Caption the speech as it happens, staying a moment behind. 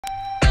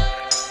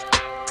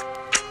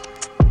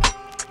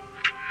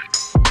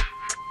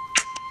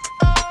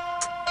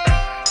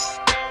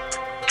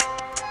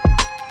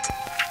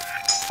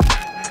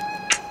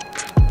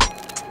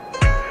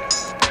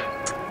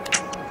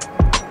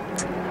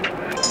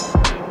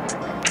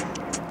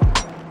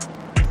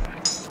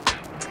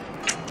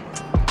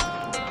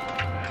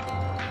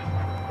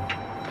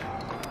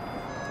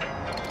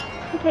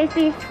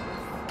Casey.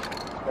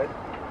 Hey.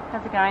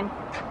 How's it going?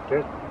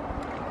 Good.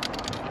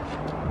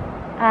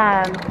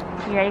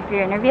 You ready for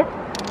your interview?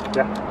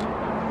 Yeah.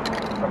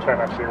 I'll try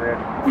not to be weird.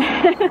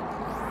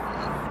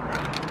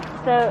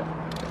 So,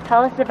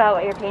 tell us about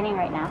what you're painting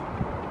right now.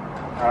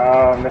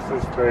 This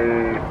is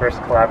the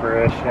first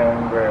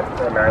collaboration with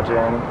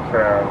Imagine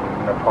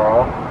from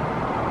Nepal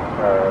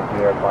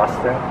via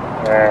Boston,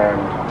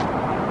 and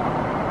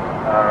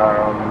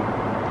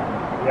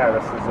yeah,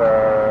 this is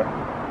a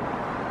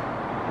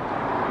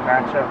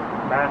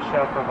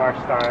mashup of our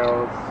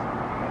styles.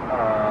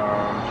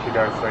 She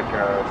does like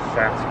a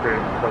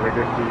Sanskrit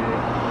calligraphy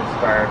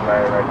inspired by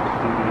like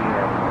graffiti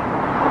and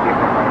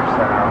different other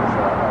styles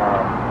that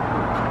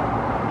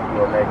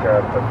will make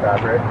up the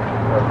fabric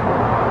of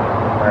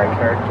my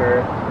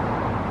character,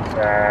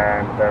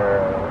 and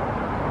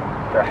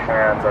the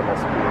hands on this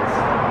piece.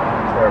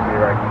 So it'll be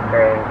like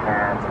praying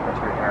hands, and the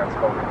two hands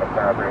holding the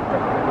fabric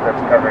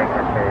that's covering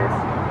her face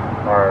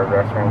are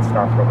referenced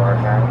off of our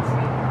hands.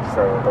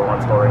 So the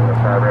ones holding the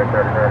fabric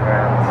are her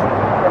hands,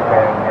 the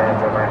praying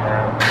hands are my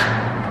hands.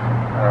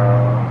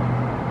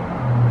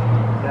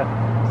 Yeah,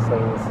 so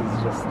this is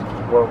just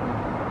what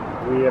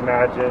we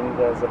imagined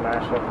as a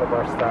mashup of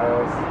our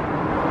styles.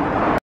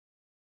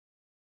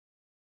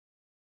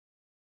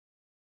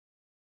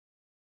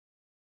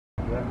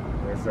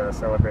 Is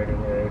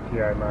celebrating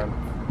API month,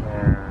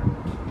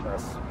 and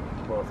us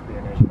both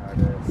being Asian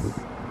artists,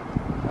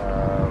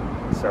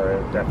 so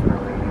it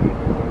definitely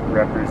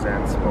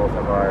represents both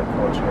of our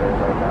cultures,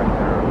 our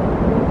background,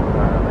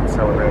 and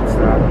celebrates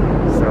that.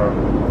 So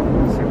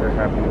super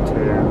happy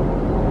to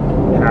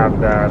have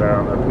that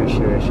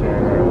appreciation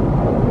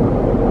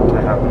and to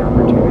have the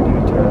opportunity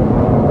to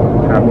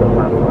have the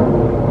platform.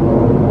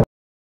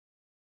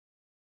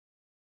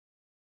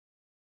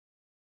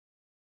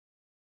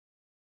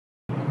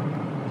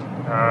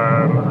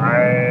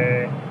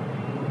 I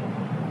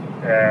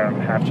am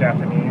half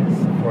Japanese,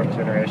 fourth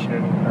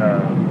generation.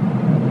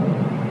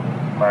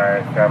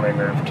 My family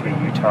moved to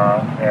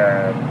Utah,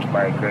 and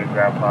my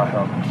great-grandpa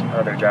helped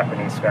other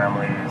Japanese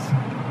families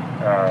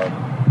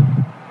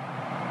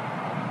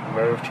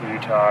move to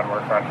Utah and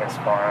work on his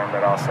farm,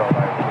 but also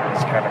like it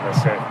was kind of a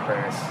safe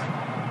place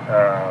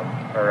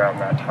around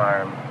that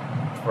time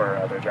for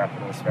other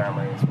Japanese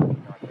families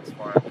working on his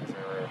farm, because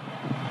they were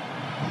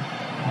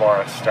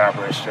more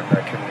established in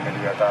the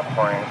community at that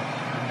point.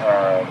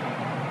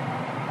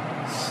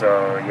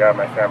 So yeah,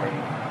 my family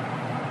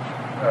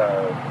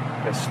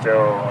is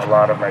still a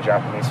lot of my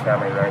Japanese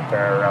family right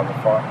there around the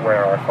farm,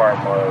 where our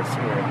farm was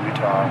in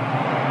Utah,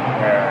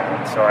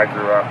 and so I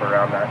grew up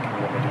around that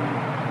community.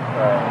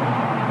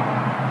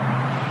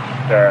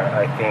 That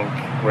I think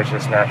was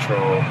just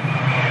natural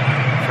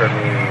for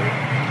me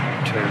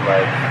to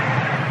like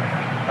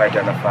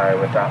identify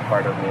with that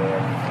part of me,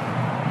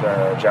 and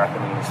the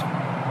Japanese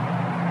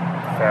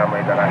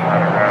family that I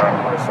had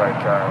around was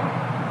like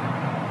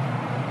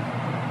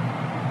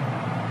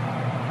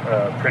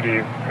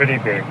pretty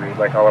big.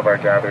 Like all of our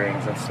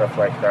gatherings and stuff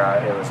like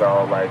that, it was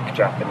all like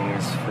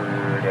Japanese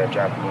food and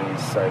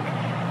Japanese like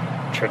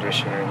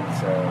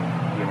traditions,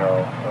 and you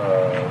know,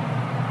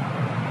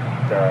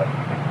 that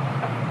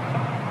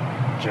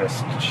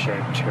just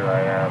shaped who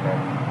I am,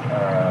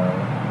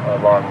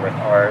 and along with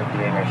art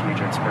being a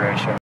huge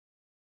inspiration.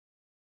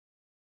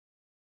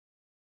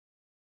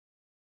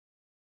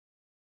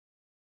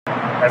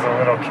 As a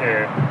little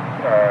kid,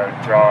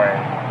 drawing,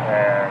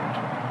 and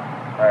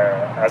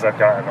as I've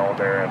gotten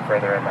older and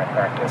further in my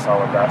practice,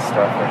 all of that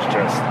stuff has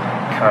just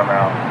come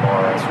out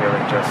more. It's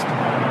really just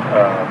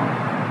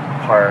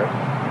part,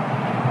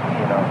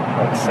 you know,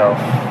 like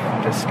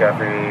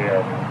self-discovery,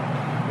 and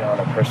on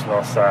a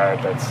personal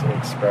side that's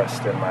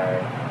expressed in my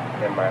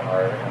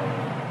art. And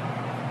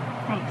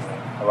Thanks.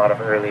 A lot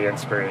of early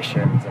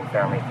inspirations and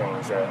family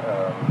things that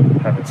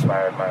have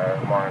inspired my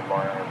art more and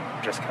more,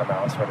 and just come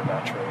out sort of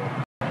naturally.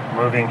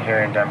 Moving here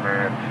in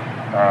Denver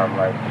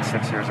like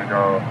 6 years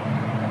ago,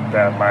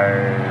 that my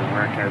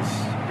work has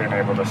been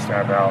able to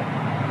stand out,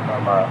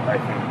 I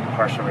think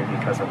partially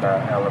because of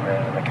that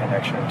element and the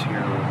connection to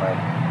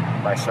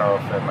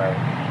myself and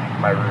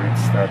my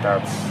roots,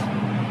 that's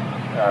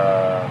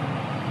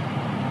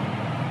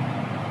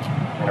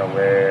in a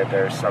way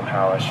there's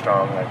somehow a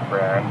strong like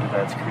brand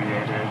that's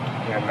created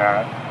in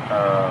that,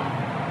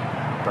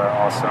 but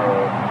also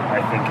I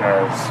think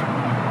as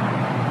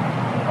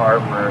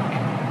artwork,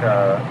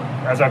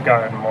 as I've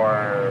gotten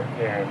more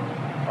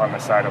on the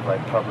side of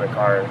like public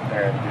art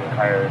and being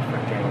hired for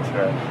things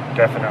that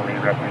definitely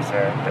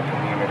represent the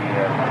community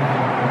and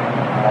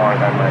more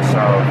than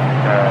myself,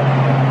 that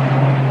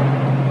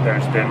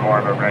there's been more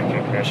of a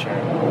recognition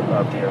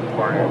of the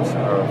importance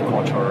of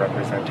cultural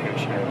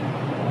representation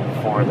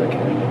for the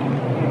community,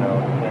 you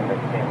know, in the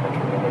community.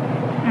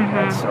 Mm-hmm.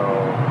 And so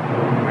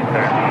with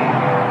there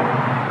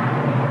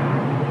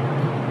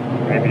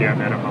being maybe a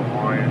bit of a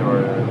void,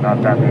 or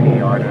not that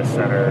many artists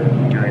that are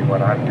doing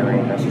what I'm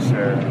doing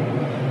necessarily,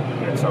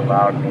 it's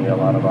allowed me a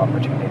lot of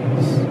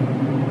opportunities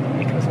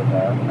because of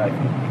that, I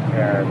think.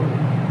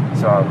 And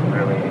so I'm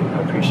really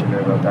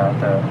appreciative of that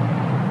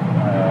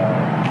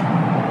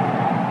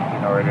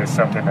know, it is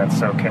something that's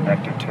so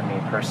connected to me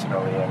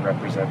personally and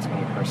represents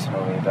me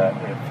personally that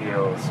it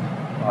feels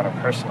on a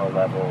personal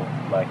level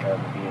like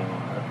I'm being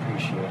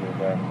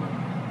appreciated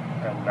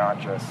and not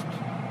just,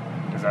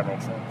 does that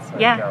make sense?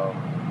 Like, yeah,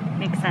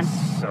 makes sense.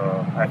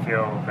 So I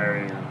feel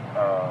very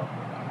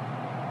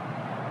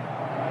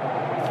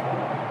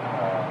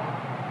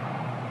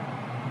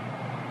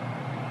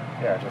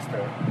just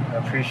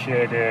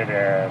appreciated,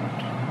 and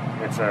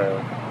it's a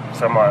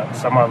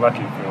somewhat lucky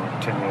thing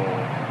to me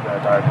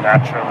that I've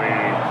naturally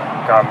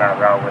gone that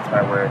route with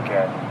my work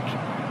and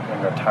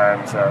in the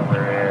times that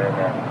we're in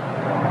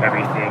and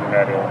everything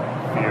that it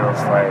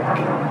feels like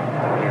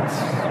it's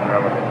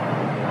relevant,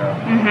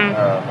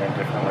 in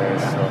different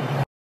ways.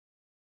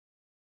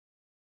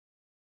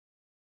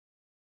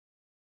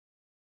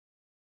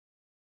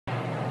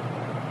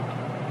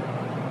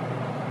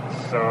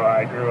 So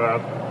I grew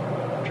up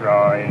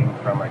drawing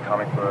from my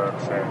comic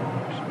books and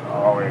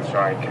always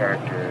drawing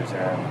characters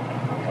and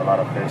a lot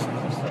of faces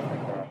and stuff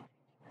like that.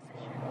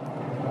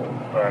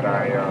 But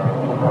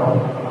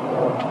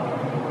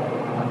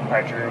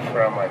I drew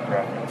from like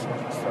references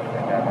and stuff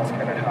like that. That's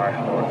kind of how I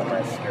honed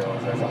my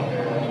skills as a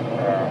kid,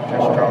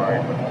 just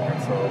drawing with a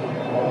pencil,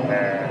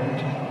 and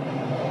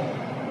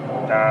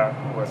that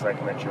was like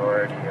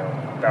majority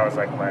of, that was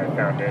like my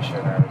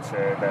foundation, I would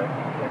say, that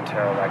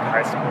until like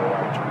high school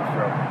I drew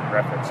from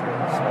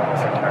references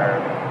almost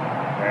entirely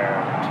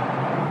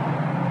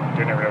and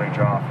didn't really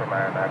draw from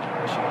my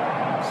imagination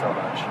so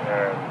much.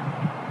 And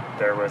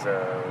there was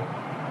a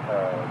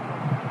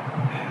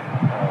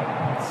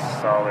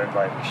solid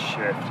like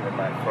shift in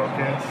my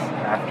focus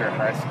after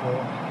high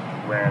school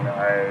when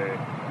I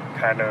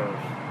kind of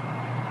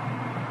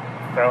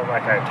felt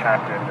like I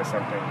tapped into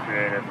something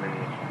creatively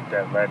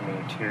that led me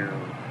to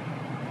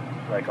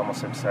like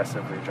almost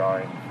obsessively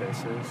drawing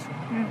faces,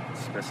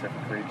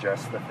 specifically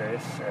just the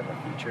face and the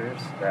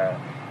features that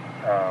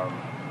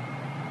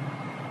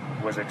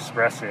was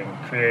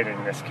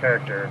creating this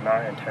character,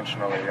 not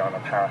intentionally on a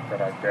path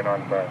that I've been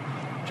on, but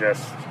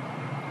just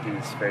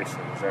these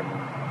faces and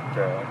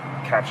the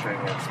capturing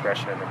the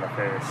expression in the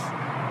face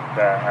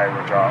that I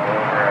would draw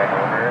over and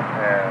over.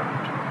 And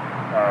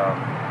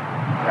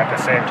at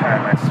the same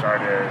time, I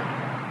started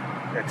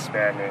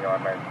expanding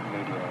on my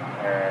medium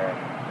and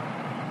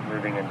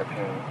moving into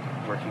paint,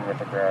 working with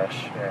a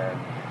brush, and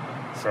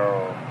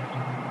so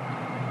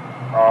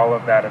all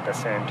of that at the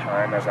same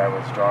time as I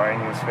was drawing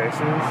these faces,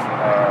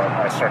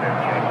 I started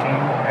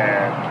painting,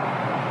 and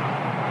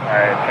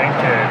I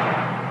painted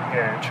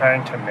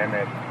trying to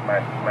mimic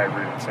my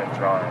roots in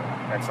drawing,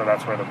 and so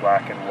that's where the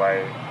black and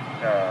white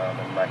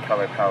and my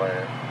color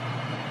palette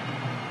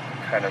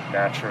kind of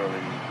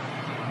naturally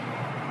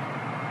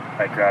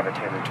I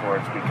gravitated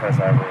towards, because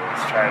I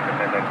was trying to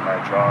mimic my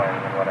drawing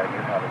and what I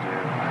knew how to do,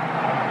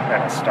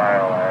 and a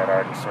style I had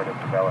already sort of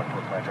developed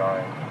with my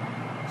drawing.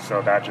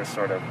 So that just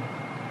sort of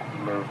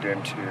moved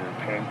into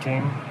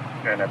painting,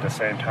 and at the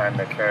same time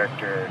the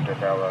character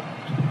developed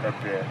a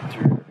bit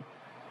through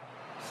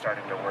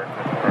starting to work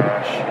with a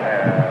brush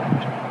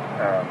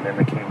and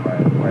mimicking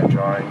my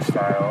drawing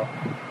style.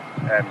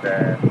 And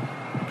then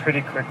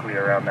pretty quickly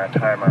around that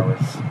time I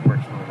was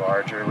working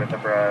larger with a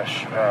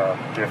brush,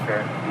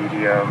 different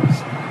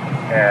mediums,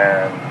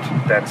 and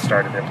then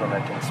started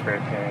implementing spray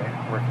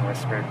paint, working with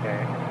spray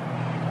paint,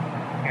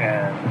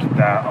 and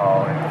that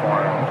all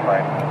informed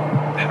like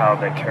how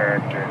the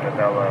character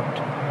developed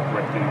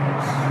with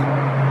these,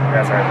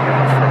 as I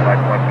moved from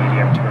like one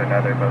medium to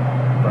another,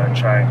 but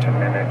trying to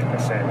mimic the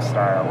same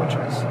style which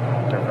was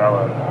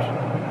developed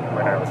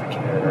when I was a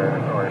kid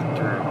or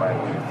through my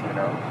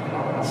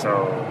youth,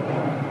 So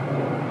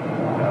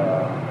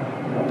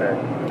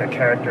the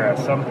character at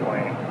some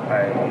point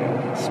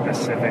I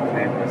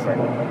specifically was like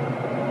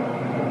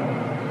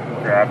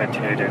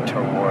gravitated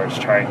towards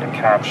trying to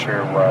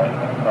capture what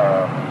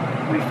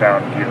we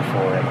found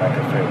beautiful in like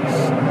a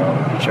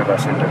face, each of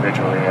us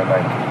individually, and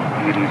like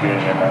beauty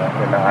being in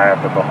the eye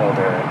of the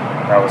beholder.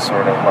 That was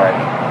sort of like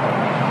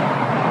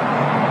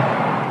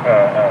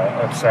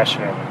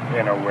obsession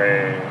in a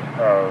way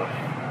of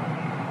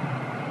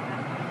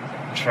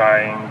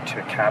trying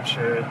to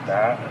capture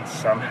that, and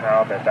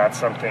somehow that's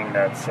something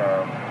that's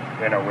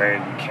in a way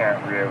you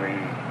can't really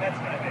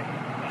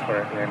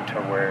put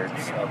into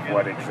words of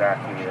what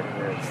exactly it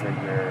is that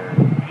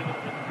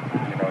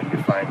you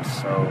find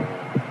so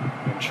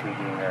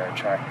intriguing or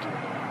attractive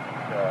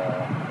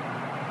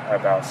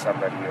about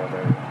somebody, or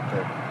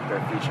the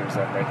features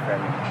that make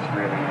them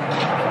really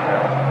unique,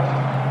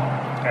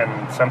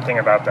 And something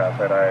about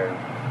that I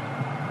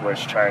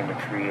was trying to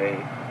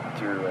create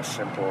through a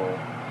simple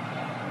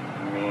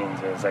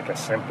means. It was like a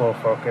simple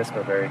focus,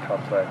 but very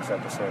complex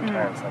at the same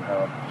time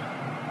somehow.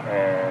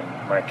 And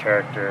my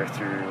character,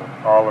 through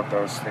all of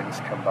those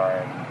things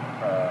combined,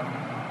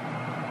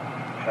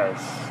 has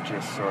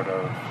just sort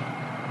of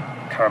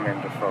come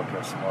into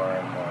focus more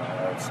and more,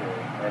 I would say.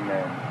 And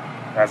then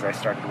as I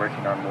started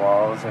working on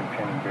walls and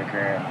painting bigger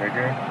and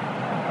bigger,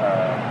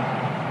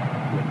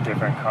 with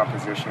different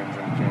compositions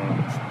and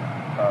things,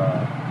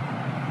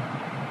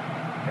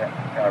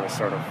 I was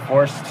sort of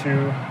forced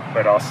to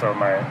but also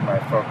my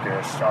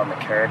focus on the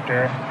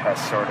character has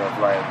sort of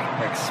like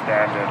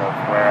expanded of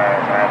where I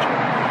imagine,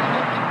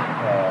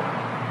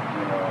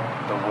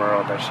 the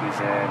world that she's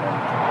in and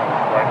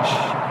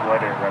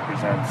what it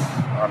represents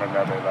on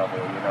another level,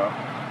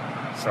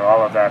 So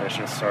all of that is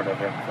just sort of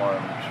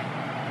informed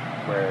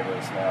where it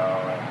is now.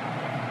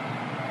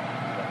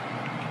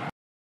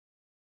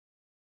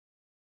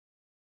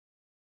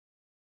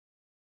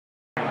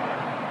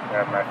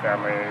 And my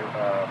family,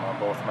 on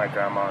both my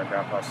grandma and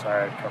grandpa's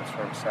side, comes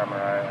from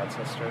samurai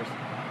ancestors.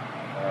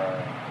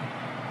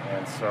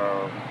 And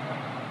so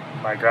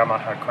my grandma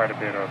had quite a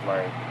bit of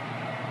like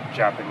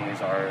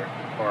Japanese art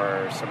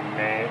or some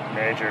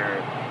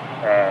major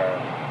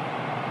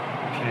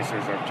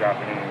pieces of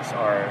Japanese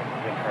art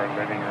in her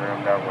living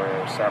room that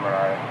were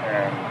samurai,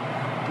 and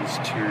these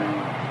two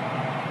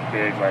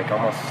big, like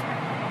almost,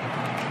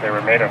 they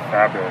were made of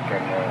fabric,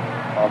 and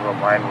all the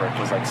line work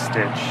was like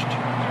stitched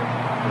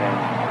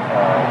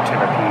to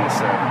the piece,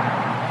 and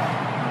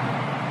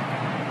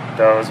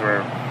those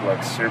were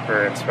like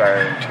super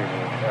inspiring to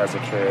me as a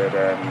kid,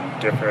 and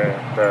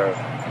the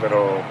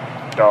little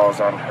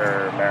dolls on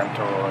her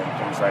mantle and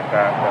things like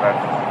that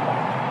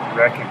I've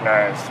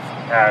recognized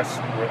as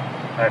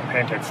I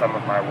painted some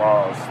of my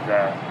walls,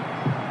 that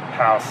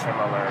how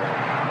similar,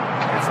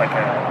 it's like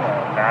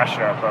a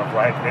mashup of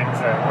like things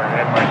that were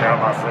in my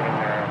grandma's living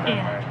room,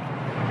 and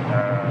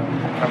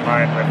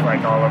combined with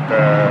like all of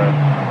the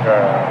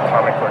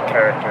comic book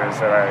characters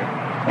that I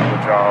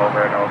would draw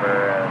over and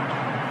over, and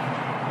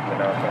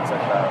things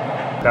like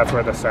that. That's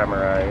where the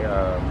samurai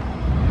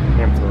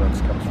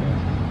influence comes from.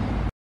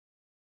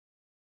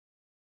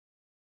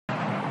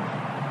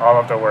 All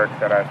of the work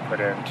that I've put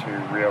into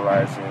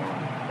realizing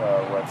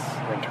what's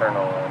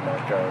internal and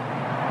like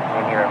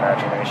in your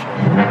imagination,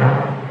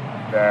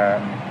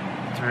 that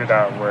through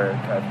that work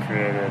I've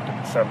created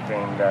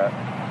something that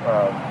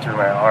through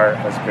my art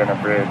has been a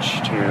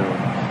bridge to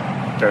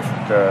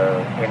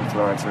the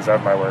influences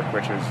of my work,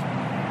 which is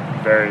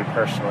very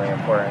personally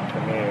important to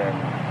me, and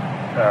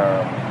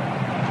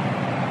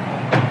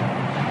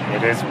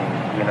it is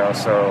me,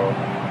 so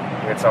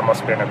it's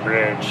almost been a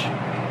bridge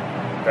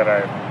that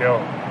I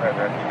built, I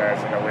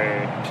recognize, in a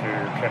way to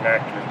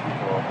connect with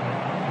people,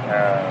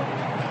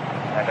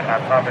 and to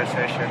have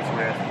conversations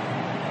with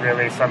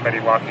really somebody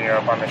walking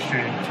up on the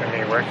street to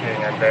me working,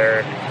 and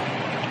they're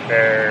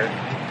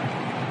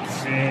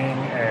seeing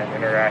and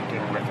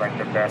interacting with like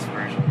the best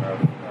version of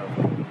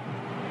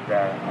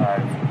that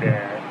I've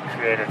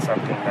created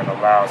something that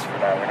allows for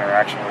that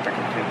interaction with a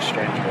complete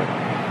stranger,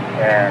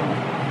 and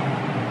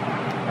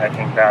I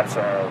think that's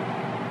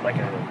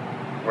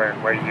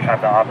where you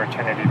have the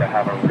opportunity to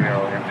have a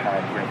real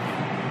impact with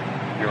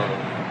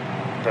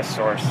the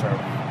source of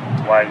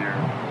why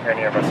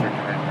any of us are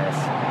doing this,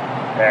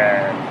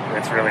 and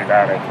it's really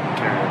that, I think,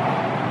 too.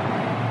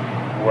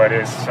 What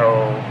is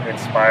so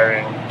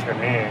inspiring to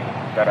me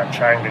that I'm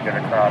trying to get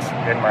across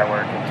in my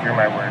work and through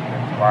my work and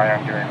why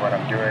I'm doing what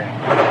I'm doing,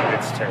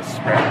 it's to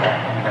spread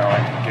that,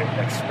 and to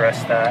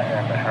express that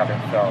and to have it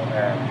felt,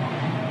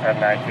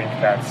 and I think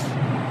that's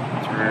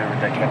through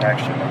the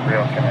connection, the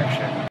real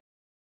connection.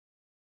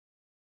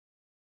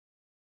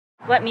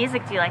 What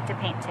music do you like to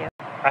paint to?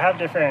 I have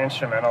different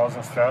instrumentals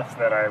and stuff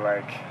that I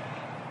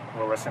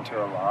will listen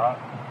to a lot.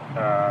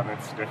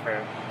 It's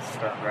different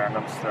stuff,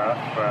 random stuff,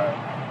 but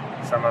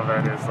some of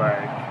it is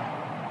like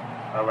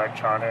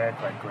electronic,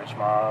 like Glitch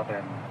Mob,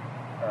 and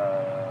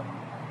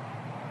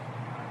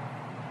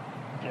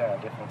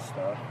different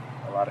stuff.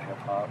 A lot of hip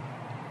hop.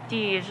 Do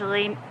you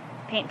usually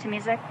paint to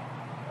music?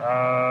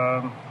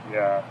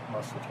 Yeah,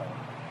 most of the time.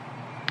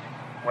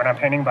 When I'm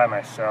painting by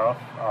myself,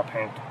 I'll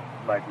paint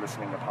like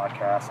listening to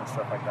podcasts and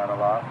stuff like that a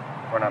lot.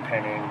 When I'm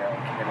painting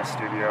in a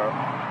studio,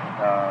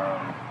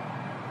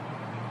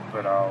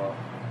 but I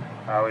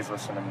always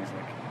listen to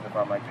music if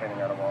I'm like painting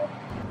at a wall.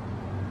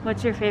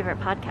 What's your favorite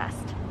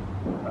podcast?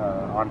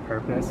 On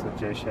Purpose with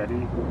Jay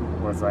Shetty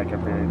was like a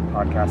big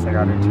podcast I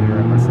got into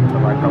and listened to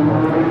like the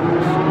whole thing,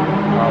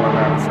 all of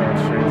that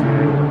sounds straight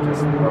through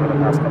just over the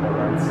past couple of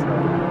months. So.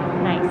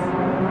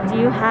 Nice. Do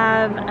you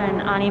have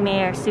an anime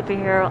or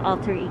superhero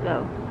alter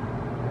ego?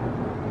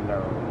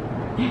 No.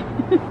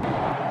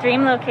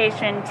 Dream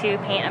location to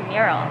paint a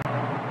mural?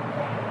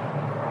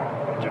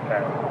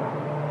 Japan.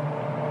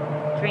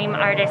 Dream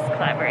artist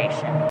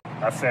collaboration?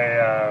 I'd say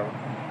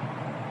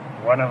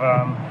one of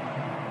them,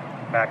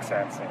 Max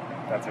Hansen.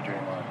 That's a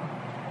dream one.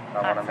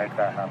 I want to make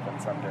that happen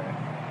someday.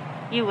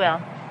 You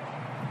will.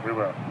 We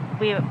will.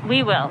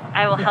 We will.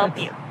 I will help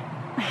you.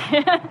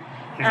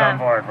 He's on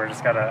board.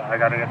 I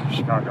gotta get to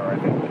Chicago, I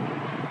think.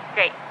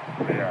 Great.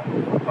 But yeah,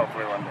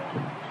 hopefully one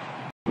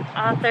day.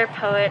 Author,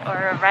 poet,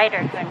 or a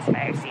writer who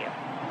inspires you?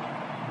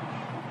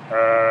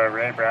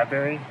 Ray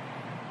Bradbury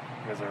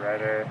is a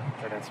writer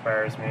that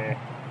inspires me.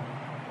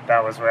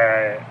 That was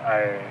where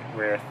I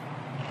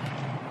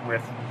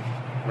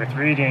with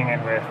reading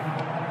and with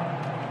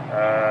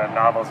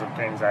novels and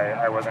things,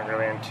 I wasn't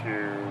really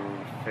into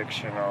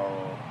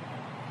fictional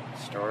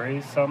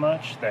stories so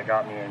much. That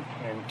got me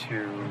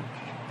into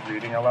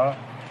reading a lot,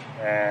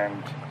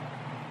 and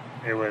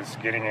it was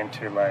getting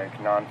into like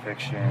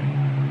nonfiction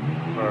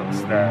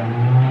books that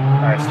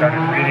I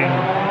started reading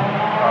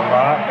a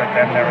lot, but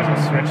then there was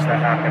a switch that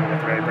happened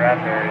with Ray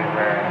Bradbury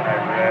where I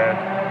read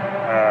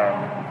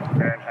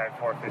Fahrenheit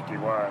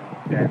 451,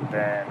 and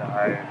then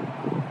I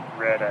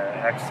read an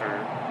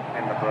excerpt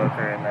in the book,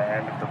 or in the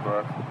end of the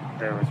book,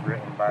 that was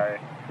written by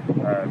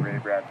Ray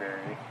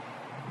Bradbury,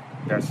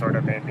 that sort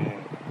of made me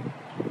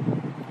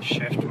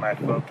shift my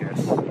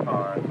focus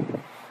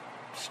on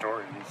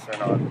stories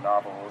and on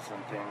novels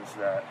and things,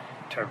 that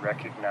to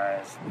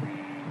recognize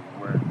the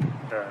work,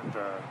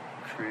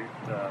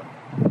 the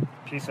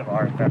piece of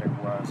art that it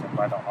was, and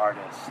by the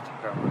artist,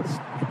 that was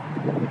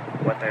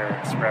what they were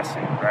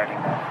expressing, writing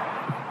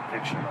that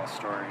fictional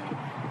story,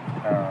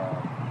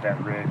 that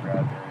Ray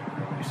Bradbury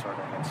really sort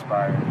of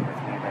inspired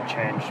with me, that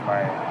changed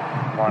my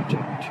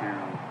wanting to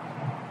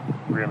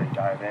really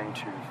dive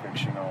into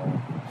fictional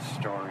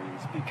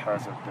stories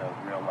because of the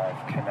real life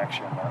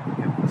connection that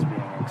it was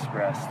being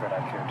expressed, that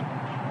I could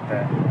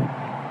then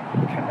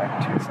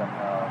connect to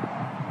somehow.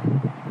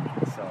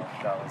 So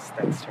that was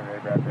thanks to Ray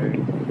Bradbury.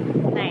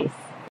 Nice.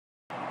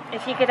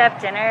 If you could have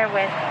dinner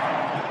with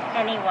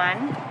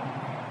anyone,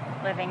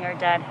 living or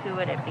dead, who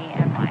would it be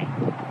and why?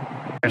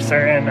 There's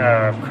certain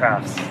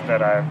crafts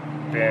that I've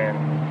been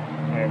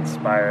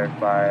inspired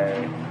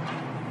by,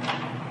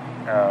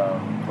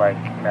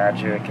 like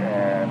magic,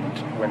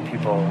 and when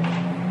people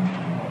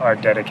are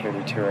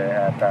dedicated to it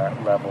at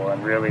that level,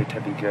 and really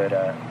to be good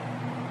at,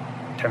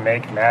 to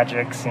make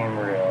magic seem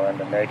real and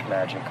to make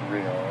magic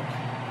real,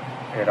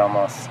 it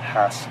almost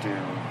has to,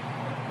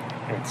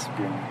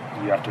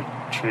 you have to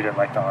treat it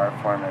like the art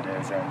form it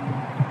is, and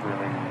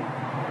really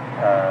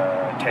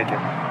take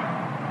it,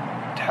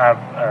 to have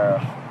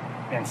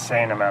an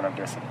insane amount of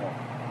discipline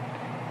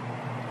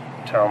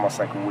to almost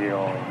like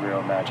wheel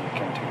real magic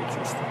into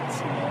existence,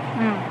 you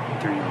know,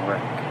 through your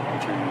work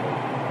and through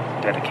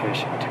your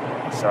dedication to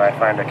it. So I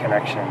find a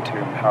connection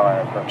to how I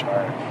approach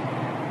art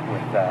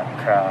with that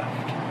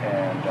craft,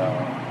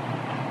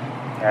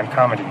 and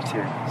comedy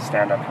too,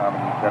 stand-up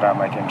comedy, that I'm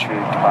like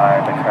intrigued by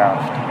the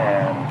craft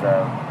and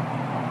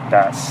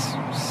that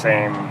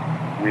same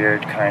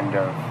weird kind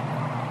of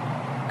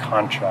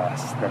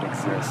contrast that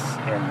exists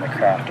in the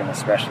craft, and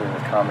especially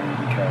with comedy,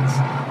 because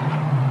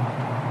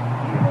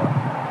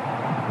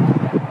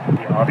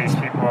all these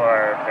people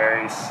are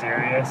very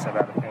serious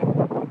about a thing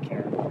that we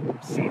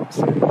can't seem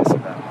serious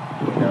about,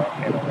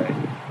 in a way,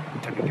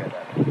 to be good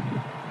at it.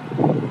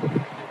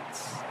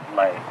 It's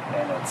light,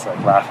 and it's like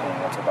laughing,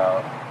 it's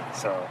about,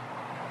 so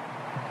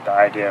the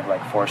idea of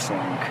like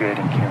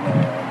creating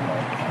humor,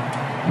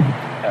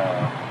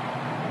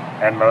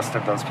 and most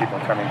of those people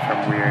coming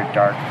from weird,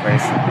 dark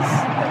places,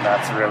 and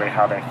that's really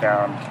how they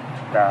found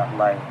that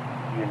light,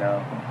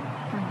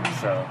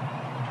 So,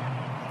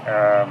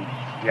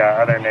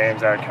 other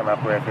names I would come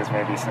up with is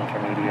maybe some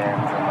comedians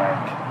and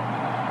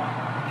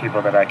like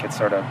people that I could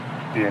sort of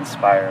be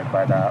inspired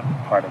by that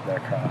part of their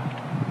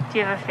craft. Do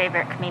you have a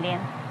favorite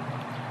comedian?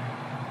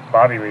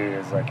 Bobby Lee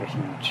is like a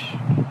huge,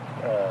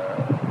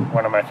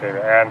 one of my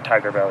favorite, and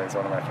Tiger Belly is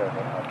one of my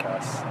favorite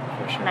podcasts,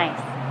 for sure.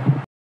 Nice.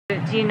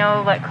 Do you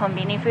know what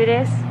konbini food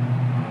is?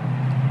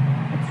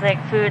 It's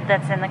like food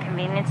that's in the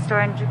convenience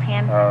store in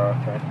Japan. Oh,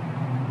 okay.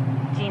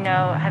 Do you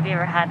know, have you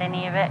ever had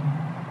any of it?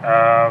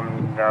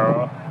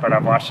 No, but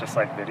I've watched just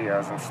like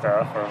videos and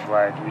stuff of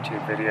like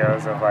YouTube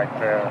videos of like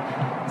the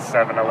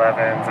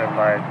 7-Elevens and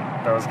like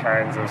those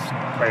kinds of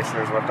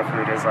places, what the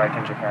food is like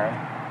in Japan.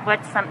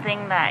 What's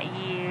something that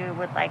you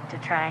would like to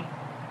try?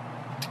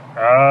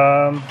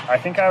 I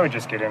think I would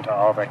just get into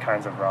all the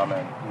kinds of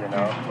ramen,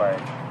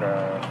 like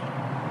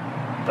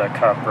the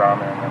cup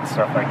ramen and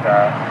stuff like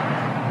that.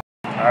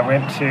 I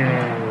went to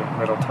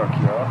Little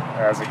Tokyo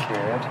as a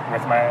kid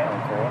with my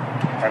uncle,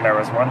 and there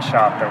was one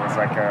shop that was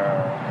like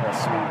a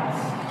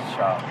sweets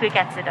shop.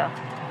 Fugatsudo.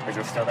 Is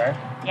it still there?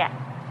 Yeah.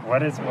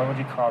 What would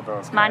you call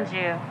those?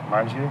 Manju.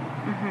 Manju?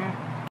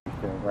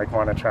 Mm-hmm. Like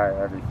want to try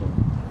everything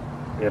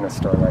in a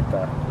store like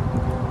that.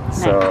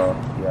 Nice. So,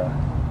 yeah.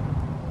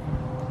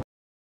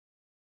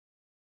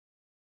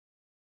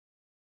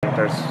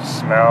 There's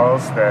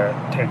smells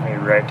that take me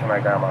right to my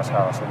grandma's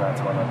house, and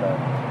that's one of them.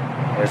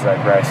 Is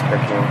like rice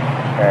cooking,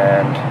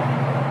 and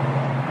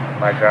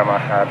my grandma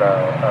had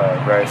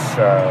a rice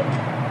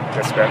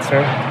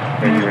dispenser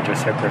that you would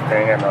just hit the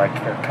thing, and like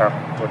a cup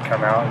would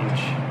come out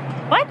each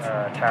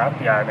tap.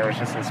 Yeah, and there was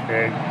just this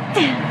big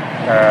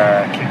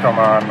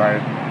kikoman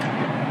like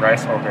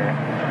rice holder,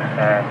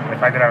 and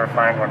if I could ever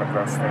find one of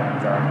those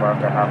things, I'd love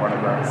to have one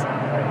of those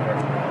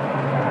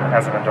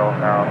as an adult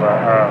now. But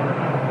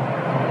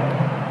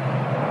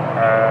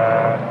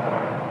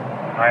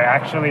I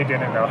actually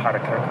didn't know how to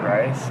cook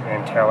rice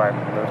until I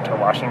moved to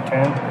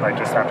Washington. Like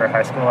just after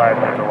high school, I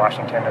moved to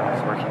Washington and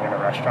was working in a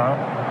restaurant.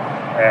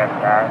 And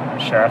that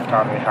chef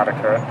taught me how to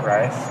cook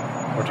rice,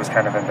 which was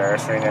kind of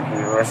embarrassing. And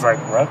he was like,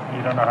 "What?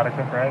 You don't know how to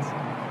cook rice?"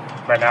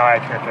 But now I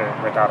cook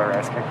it without a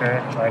rice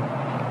cooker, like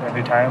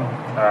every time.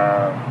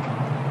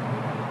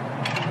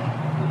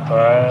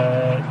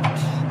 But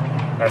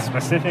a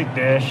specific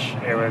dish,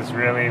 it was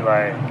really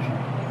like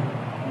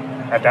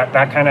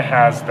that kind of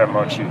has the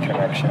mochi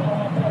connection.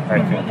 I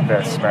think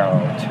the smell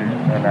too,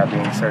 and that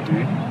being so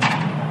deep,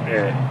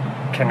 it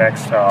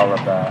connects to all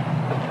of that.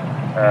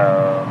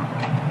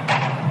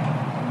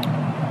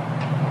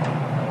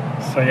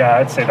 So yeah,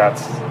 I'd say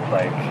that's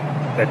like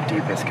the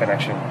deepest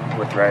connection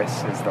with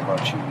rice is the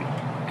mochi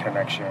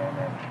connection, and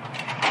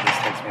it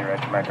just takes me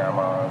right to my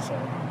grandma's.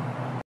 And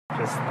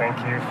just thank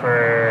you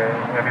for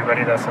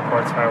everybody that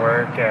supports my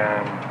work,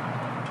 and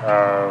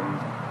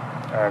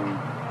I'm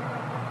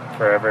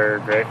forever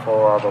grateful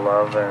all the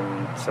love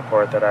and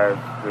support that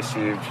I've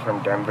received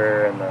from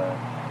Denver and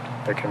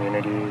the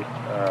community.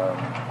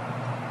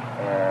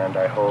 And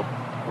I hope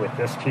with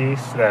this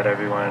piece that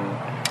everyone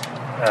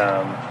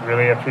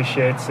really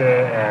appreciates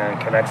it and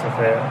connects with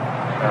it.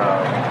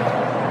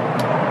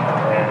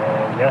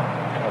 And yeah,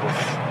 I'll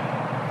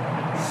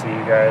just see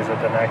you guys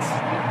at the next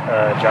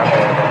Java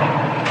event.